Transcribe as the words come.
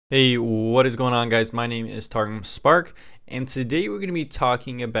Hey, what is going on, guys? My name is Targum Spark, and today we're going to be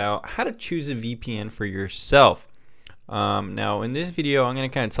talking about how to choose a VPN for yourself. Now, in this video, I'm going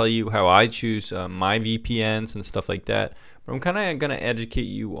to kind of tell you how I choose my VPNs and stuff like that, but I'm kind of going to educate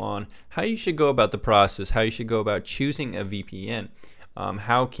you on how you should go about the process, how you should go about choosing a VPN.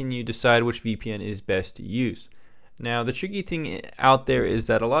 How can you decide which VPN is best to use? Now, the tricky thing out there is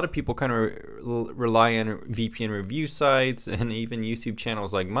that a lot of people kind of rely on VPN review sites and even YouTube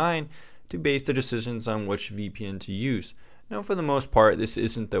channels like mine to base their decisions on which VPN to use. Now, for the most part, this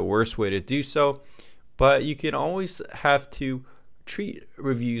isn't the worst way to do so, but you can always have to treat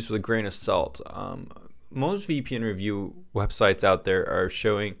reviews with a grain of salt. Most VPN review websites out there are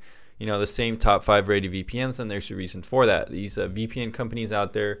showing, the same top 5 rated VPNs, and there's a reason for that. These VPN companies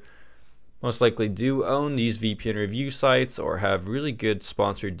out there most likely do own these VPN review sites or have really good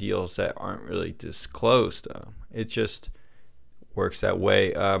sponsored deals that aren't really disclosed. It just works that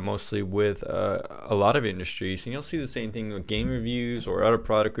way mostly with a lot of industries, and you'll see the same thing with game reviews or other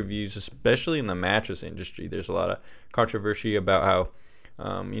product reviews, especially in the mattress industry. There's a lot of controversy about how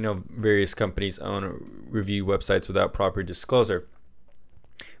various companies own review websites without proper disclosure.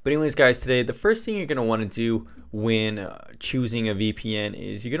 But anyways, guys, today the first thing you're going to want to do when choosing a VPN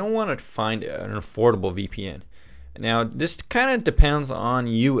is you're going to want to find an affordable VPN. Now, this kind of depends on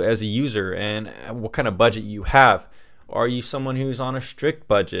you as a user and what kind of budget you have. Are you someone who's on a strict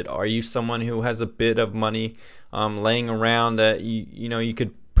budget? Are you someone who has a bit of money laying around that you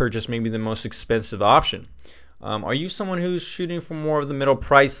could purchase maybe the most expensive option? Are you someone who's shooting for more of the middle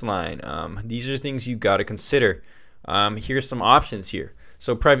price line? These are things you got to consider. Here's some options here.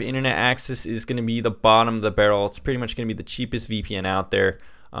 So private internet access is going to be the bottom of the barrel. It's pretty much going to be the cheapest VPN out there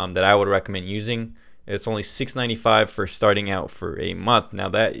that I would recommend using. It's only $6.95 for starting out for a month. Now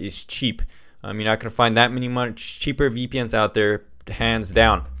that is cheap. You're not going to find that many much cheaper VPNs out there, hands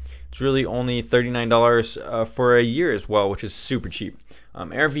down. It's really only $39 for a year as well, which is super cheap.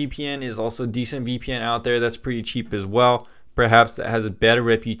 AirVPN is also a decent VPN out there that's pretty cheap as well. Perhaps that has a better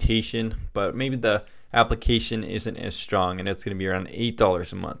reputation, but maybe the application isn't as strong, and it's going to be around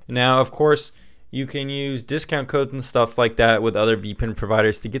 $8 a month. Now, of course, you can use discount codes and stuff like that with other VPN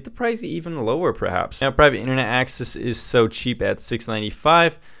providers to get the price even lower, perhaps. Now, private internet access is so cheap at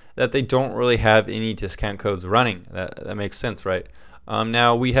 $6.95 that they don't really have any discount codes running. That makes sense, right?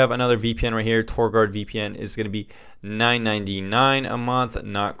 Now we have another VPN right here. TorGuard VPN is going to be $9.99 a month,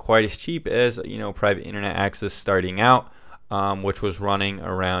 not quite as cheap as private internet access starting out, which was running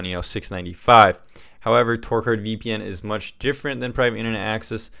around $6.95. However, TorGuard VPN is much different than private internet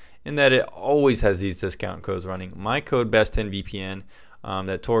access in that it always has these discount codes running. My code BEST10VPN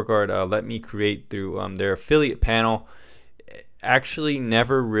that TorGuard let me create through their affiliate panel actually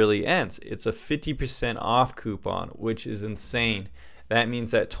never really ends. It's a 50% off coupon, which is insane. That means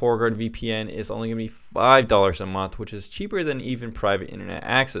that TorGuard VPN is only going to be $5 a month, which is cheaper than even private internet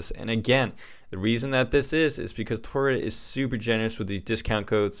access. And again, the reason that this is because TorGuard is super generous with these discount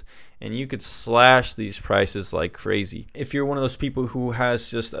codes, and you could slash these prices like crazy. If you're one of those people who has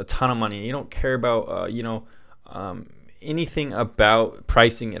just a ton of money, you don't care about anything about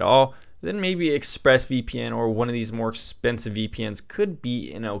pricing at all, then maybe ExpressVPN or one of these more expensive VPNs could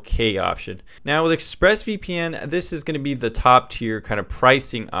be an okay option. Now with ExpressVPN, this is going to be the top tier kind of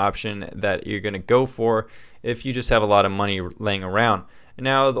pricing option that you're going to go for if you just have a lot of money laying around.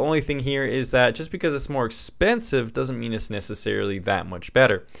 Now the only thing here is that just because it's more expensive doesn't mean it's necessarily that much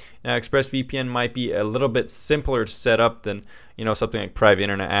better. Now ExpressVPN might be a little bit simpler to set up than something like private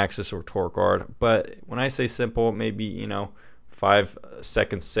internet access or TorGuard, but when I say simple, maybe 5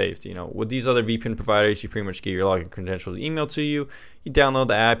 seconds saved. With these other VPN providers, you pretty much get your login credentials emailed to you. You download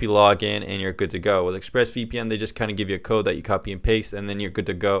the app, you log in, and you're good to go. With ExpressVPN, they just kind of give you a code that you copy and paste, and then you're good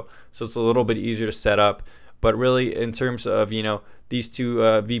to go. So it's a little bit easier to set up. But really, in terms of these two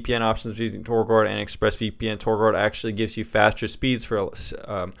VPN options using TorGuard and ExpressVPN, TorGuard actually gives you faster speeds for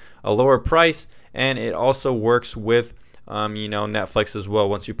a lower price, and it also works with Netflix as well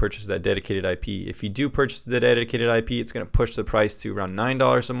once you purchase that dedicated IP. If you do purchase the dedicated IP, it's going to push the price to around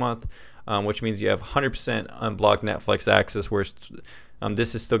 $9 a month, which means you have 100% unblocked Netflix access, whereas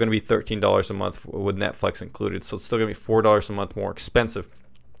this is still going to be $13 a month with Netflix included, so it's still going to be $4 a month more expensive.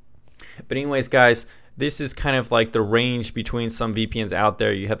 But anyways, guys, this is kind of like the range between some VPNs out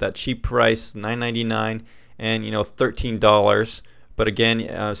there. You have that cheap price, $9.99, and $13. But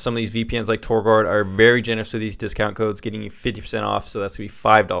again, some of these VPNs like TorGuard are very generous with these discount codes, getting you 50% off, so that's going to be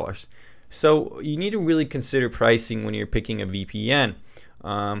 $5. So you need to really consider pricing when you're picking a VPN.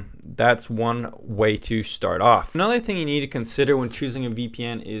 That's one way to start off. Another thing you need to consider when choosing a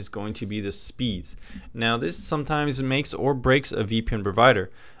VPN is going to be the speeds. Now this sometimes makes or breaks a VPN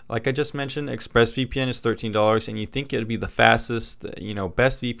provider. Like I just mentioned, ExpressVPN is $13, and you think it'd be the fastest,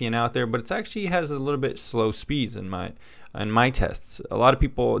 best VPN out there, but it actually has a little bit slow speeds in my tests. A lot of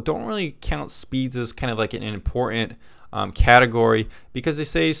people don't really count speeds as kind of like an important category, because they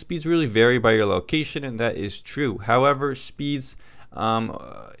say speeds really vary by your location, and that is true. However, speeds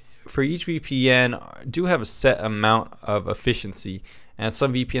for each VPN do have a set amount of efficiency, and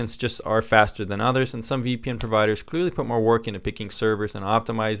some VPNs just are faster than others, and some VPN providers clearly put more work into picking servers and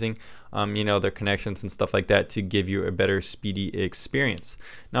optimizing their connections and stuff like that to give you a better speedy experience.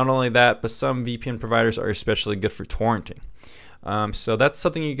 Not only that, but some VPN providers are especially good for torrenting. So that's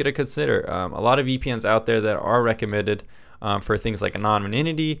something you got to consider. A lot of VPNs out there that are recommended for things like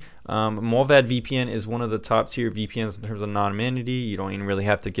anonymity. Molvad VPN is one of the top tier VPNs in terms of anonymity. You don't even really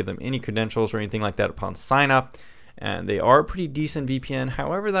have to give them any credentials or anything like that upon sign up. And they are a pretty decent VPN.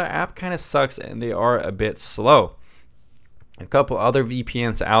 However, their app kind of sucks and they are a bit slow. A couple other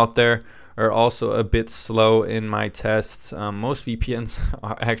VPNs out there are also a bit slow in my tests. Most VPNs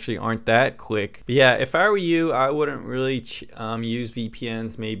actually aren't that quick. But yeah, if I were you, I wouldn't really use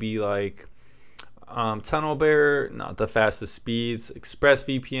VPNs. Maybe like TunnelBear, not the fastest speeds.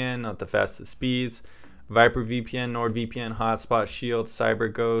 ExpressVPN, not the fastest speeds. ViperVPN, NordVPN, Hotspot, Shield,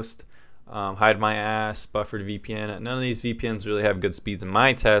 CyberGhost, Hide My Ass, Buffered VPN. None of these VPNs really have good speeds in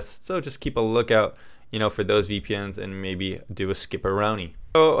my tests, so just keep a lookout, for those VPNs and maybe do a skip-a-roni.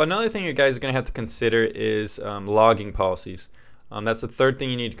 So another thing you guys are going to have to consider is logging policies. That's the third thing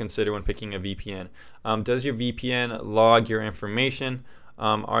you need to consider when picking a VPN. Does your VPN log your information?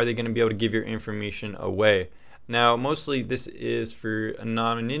 Are they going to be able to give your information away? Now, mostly this is for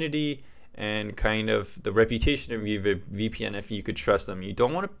anonymity and kind of the reputation of your VPN, if you could trust them. You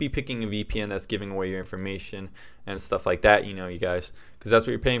don't want to be picking a VPN that's giving away your information and stuff like that, you guys, because that's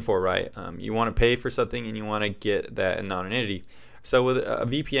what you're paying for, right? You want to pay for something and you want to get that anonymity. So with a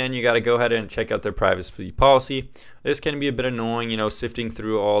VPN, you got to go ahead and check out their privacy policy. This can be a bit annoying, sifting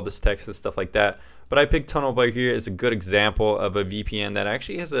through all this text and stuff like that. But I picked TunnelBear here as a good example of a VPN that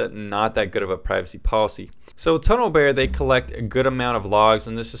actually has a not that good of a privacy policy. So TunnelBear, they collect a good amount of logs,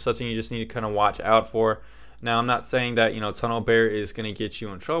 and this is something you just need to kind of watch out for. Now, I'm not saying that TunnelBear is going to get you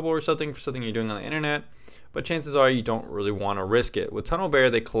in trouble or something for something you're doing on the internet, but chances are you don't really want to risk it. With TunnelBear,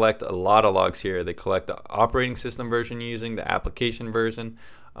 they collect a lot of logs here. They collect the operating system version you're using, the application version,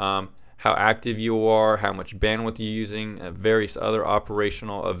 how active you are, how much bandwidth you're using, various other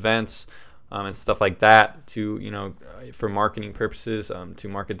operational events, and stuff like that to for marketing purposes, to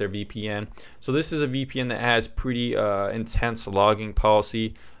market their VPN. So this is a VPN that has pretty intense logging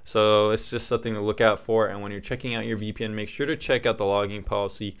policy, so it's just something to look out for. And when you're checking out your VPN, make sure to check out the logging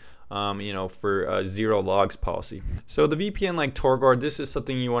policy, for zero logs policy. So the VPN like TorGuard, this is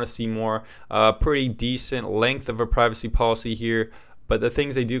something you want to see more. Pretty decent length of a privacy policy here, but the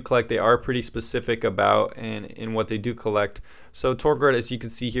things they do collect, they are pretty specific about and in what they do collect. So TorGuard, as you can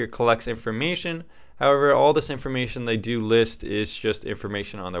see here, collects information. However, all this information they do list is just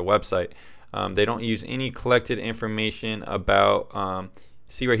information on their website. They don't use any collected information about,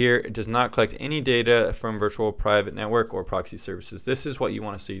 see right here, it does not collect any data from virtual private network or proxy services. This is what you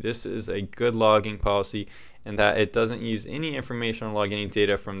want to see. This is a good logging policy, and that it doesn't use any information or log any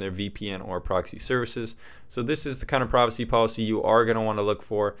data from their VPN or proxy services. So this is the kind of privacy policy you are going to want to look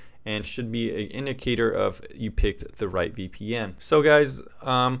for, and should be an indicator of you picked the right VPN. So guys,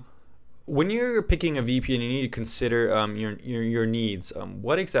 when you're picking a VPN, you need to consider your needs.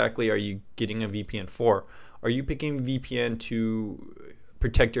 What exactly are you getting a VPN for? Are you picking a VPN to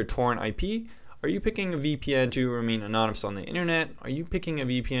protect your torrent IP? Are you picking a VPN to remain anonymous on the internet? Are you picking a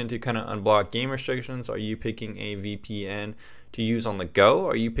VPN to kind of unblock game restrictions? Are you picking a VPN to use on the go?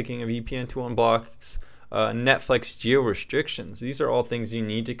 Are you picking a VPN to unblock Netflix geo restrictions? These are all things you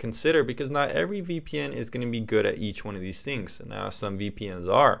need to consider, because not every VPN is going to be good at each one of these things. And now some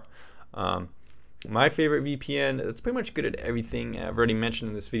VPNs are. My favorite VPN that's pretty much good at everything I've already mentioned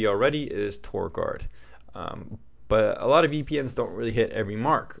in this video already is TorGuard. But a lot of VPNs don't really hit every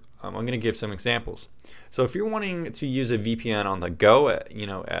mark. I'm going to give some examples. So if you're wanting to use a VPN on the go at,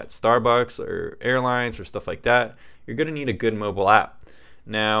 at Starbucks or airlines or stuff like that, you're going to need a good mobile app.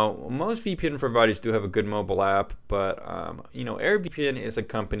 Now, most VPN providers do have a good mobile app, but AirVPN is a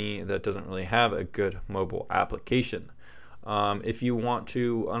company that doesn't really have a good mobile application. If you want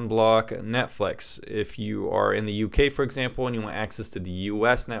to unblock Netflix, if you are in the UK, for example, and you want access to the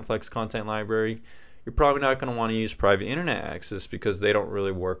US Netflix content library, you're probably not going to want to use private internet access, because they don't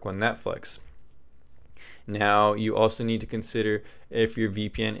really work on Netflix. Now, you also need to consider if your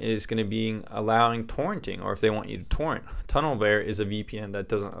VPN is going to be allowing torrenting, or if they want you to torrent. TunnelBear is a VPN that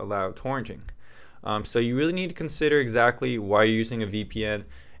doesn't allow torrenting. So you really need to consider exactly why you're using a VPN,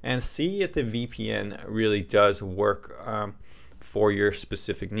 and see if the VPN really does work for your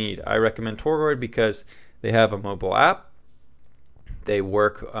specific need. I recommend Torgoid because they have a mobile app. They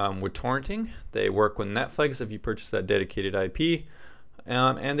work with torrenting. They work with Netflix if you purchase that dedicated IP.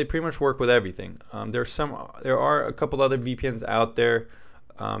 And they pretty much work with everything. There are a couple other VPNs out there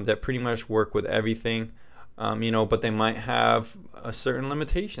that pretty much work with everything, but they might have certain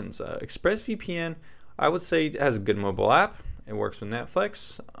limitations. ExpressVPN, I would say, has a good mobile app. It works with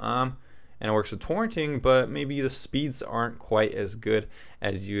Netflix, and it works with torrenting, but maybe the speeds aren't quite as good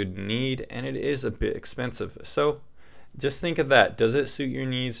as you'd need, and it is a bit expensive. So just think of that. Does it suit your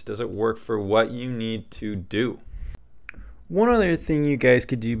needs? Does it work for what you need to do? One other thing you guys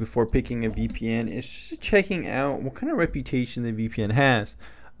could do before picking a VPN is just checking out what kind of reputation the VPN has.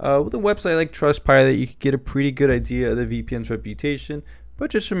 With a website like Trustpilot, you could get a pretty good idea of the VPN's reputation,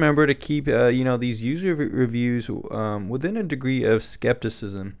 but just remember to keep these user reviews within a degree of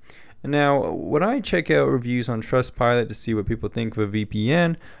skepticism. And now, when I check out reviews on Trustpilot to see what people think of a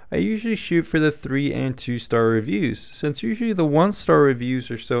VPN, I usually shoot for the 3 and 2-star reviews, since usually the 1-star reviews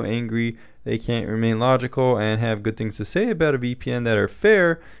are so angry they can't remain logical and have good things to say about a VPN that are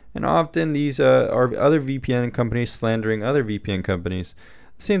fair, and often these are other VPN companies slandering other VPN companies.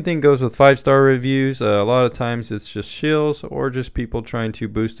 The same thing goes with 5-star reviews. A lot of times it's just shills or just people trying to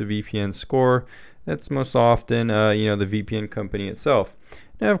boost a VPN score. That's most often the VPN company itself.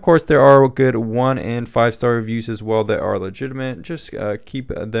 Now, of course, there are good 1 and 5-star reviews as well that are legitimate. Just keep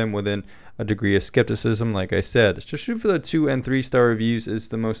them within a degree of skepticism, like I said. Just shoot for the 2 and 3-star reviews is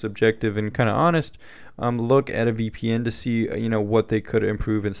the most objective and kind of honest look at a VPN to see what they could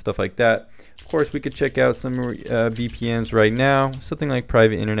improve and stuff like that. Of course, we could check out some VPNs right now, something like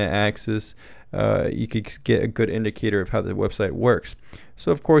private internet access. You could get a good indicator of how the website works.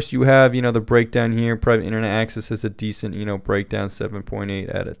 So of course you have the breakdown here. Private internet access has a decent breakdown,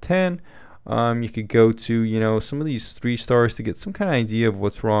 7.8 out of 10. You could go to some of these 3 stars to get some kind of idea of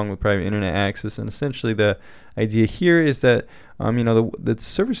what's wrong with private internet access. And essentially the idea here is that the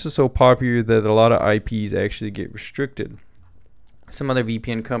service is so popular that a lot of IPs actually get restricted. Some other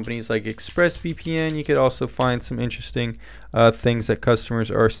VPN companies like ExpressVPN, you could also find some interesting things that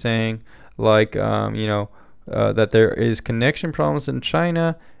customers are saying, like that there is connection problems in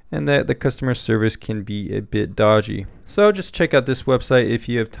China and that the customer service can be a bit dodgy. So just check out this website if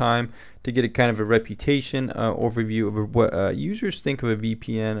you have time to get a kind of a reputation overview of what users think of a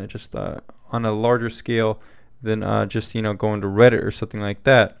VPN just on a larger scale than just going to Reddit or something like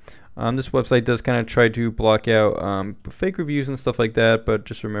that. This website does kind of try to block out fake reviews and stuff like that, but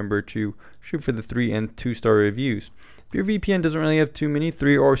just remember to shoot for the 3 and 2-star reviews. If your VPN doesn't really have too many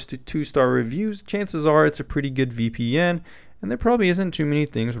 3 or 2-star reviews, chances are it's a pretty good VPN, and there probably isn't too many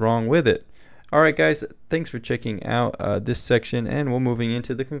things wrong with it. Alright guys, thanks for checking out this section, and we're moving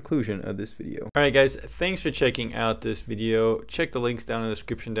into the conclusion of this video. Alright guys, thanks for checking out this video. Check the links down in the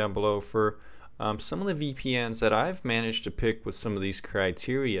description down below for some of the VPNs that I've managed to pick with some of these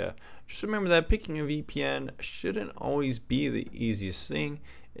criteria. Just remember that picking a VPN shouldn't always be the easiest thing.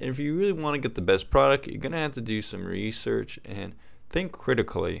 And if you really want to get the best product, you're going to have to do some research and think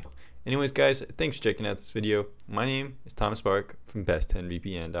critically. Anyways guys, thanks for checking out this video. My name is Thomas Spark from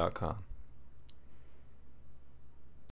best10vpn.com.